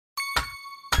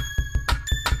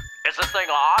Is this thing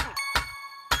on?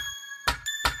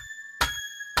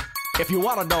 If you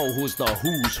want to know who's the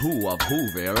who's who of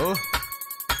Whoville,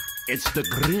 it's the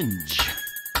Grinch.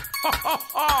 Ha ha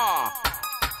ha!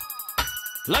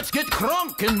 Let's get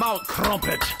crunk and mount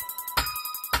crumpet.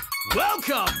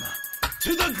 Welcome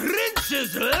to the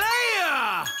Grinch's lair!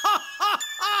 Ha ha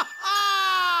ha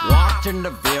ha! Walked in the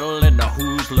ville and the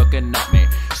who's looking at me.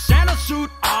 Santa suit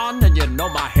on and you know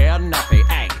my hair nappy.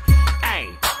 Hey, hey,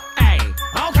 hey,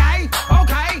 okay,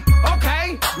 okay,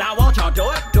 okay. Now won't y'all do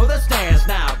it? Do this dance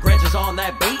now. Grinch is on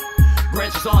that beat.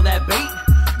 Grinch is on that beat.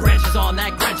 Grinch is on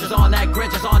that, Grinch is on that,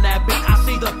 Grinch is on that beat. I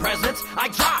see the presents, I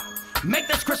drop. Make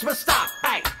this Christmas stop,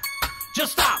 hey.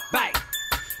 Just stop, hey.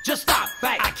 Just stop,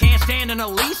 hey. I can't stand in a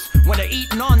lease when they're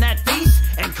eating on that feast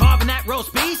and carving that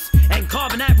roast beef and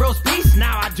carving that roast beef.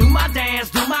 Now I do my dance,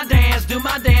 do my dance, do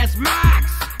my dance.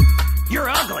 Max, you're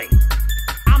ugly.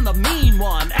 I'm the mean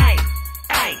one, hey,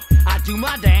 hey. I do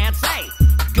my dance, hey.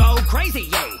 Go crazy,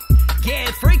 yay. Get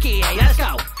freaky, yay. Let's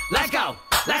go, let's go,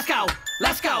 let's go,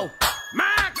 let's go.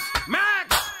 Max,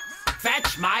 Max,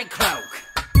 fetch my cloak.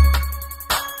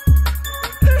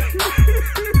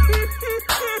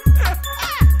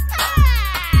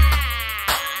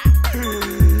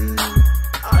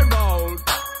 I'm all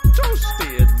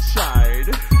toasty inside,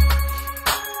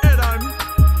 and I'm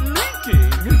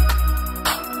leaking.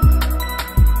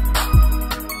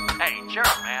 Hey, cheer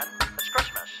up, man. It's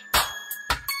Christmas.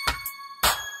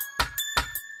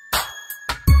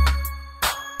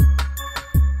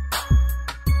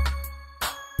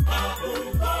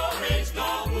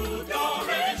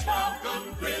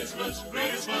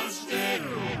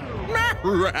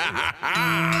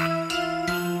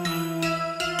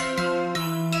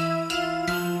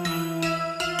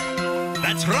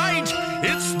 That's right,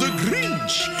 it's the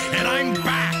Grinch, and I'm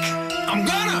back. I'm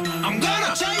gonna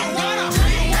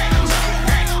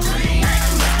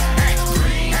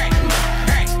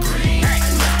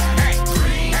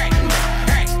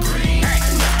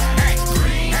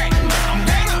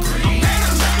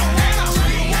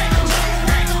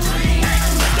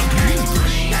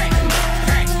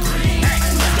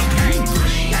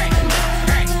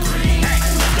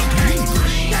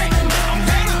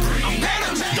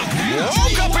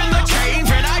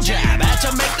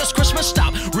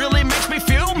stop. Really makes me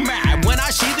feel mad when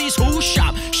I see these who's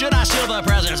shop. Should I steal the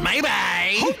presents? Maybe.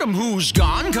 Hope them who's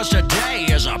gone, cause today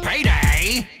is a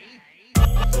payday.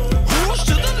 Who's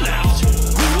to the left?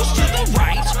 Who's to the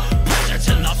right? Presents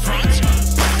in the front,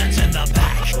 presents in the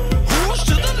back. Who's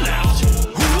to the left?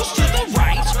 Who's to the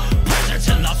right? Presents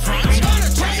in the front,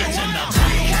 presents in the back.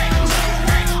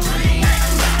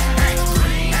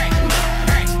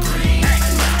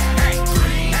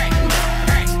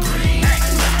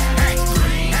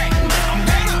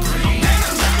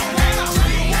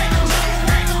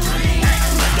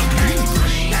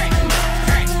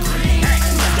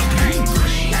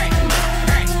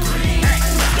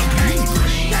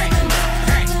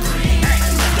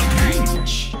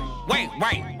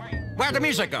 Where'd the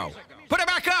music go? Put it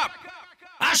back up!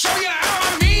 I'll show you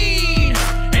how I'm mean!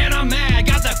 And I'm mad,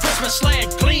 got the Christmas sled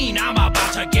clean. I'm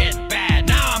about to get bad.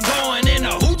 Now I'm going into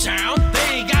Hootown.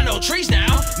 They ain't got no trees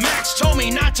now. Max told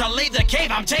me not to leave the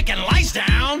cave. I'm taking lights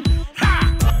down.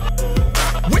 Ha!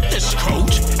 With this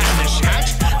coat and this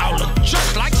hat, I'll look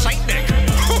just like Saint Nick.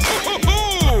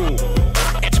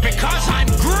 It's because I'm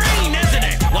green, isn't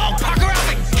it? Well, pucker up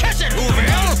and kiss it,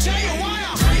 Whoville! Tell you what,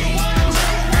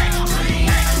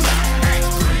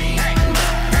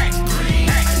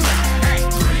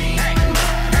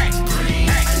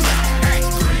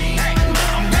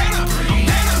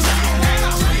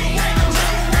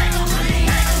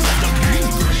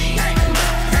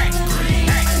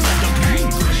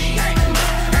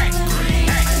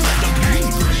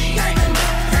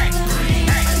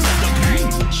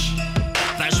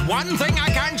 one thing I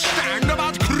can't stand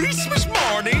about Christmas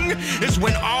morning is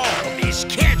when all these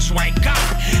kids wake up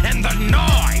and the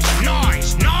noise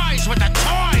with the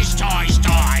toys,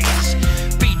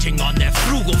 beating on their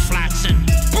frugal flats and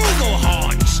boogle halls.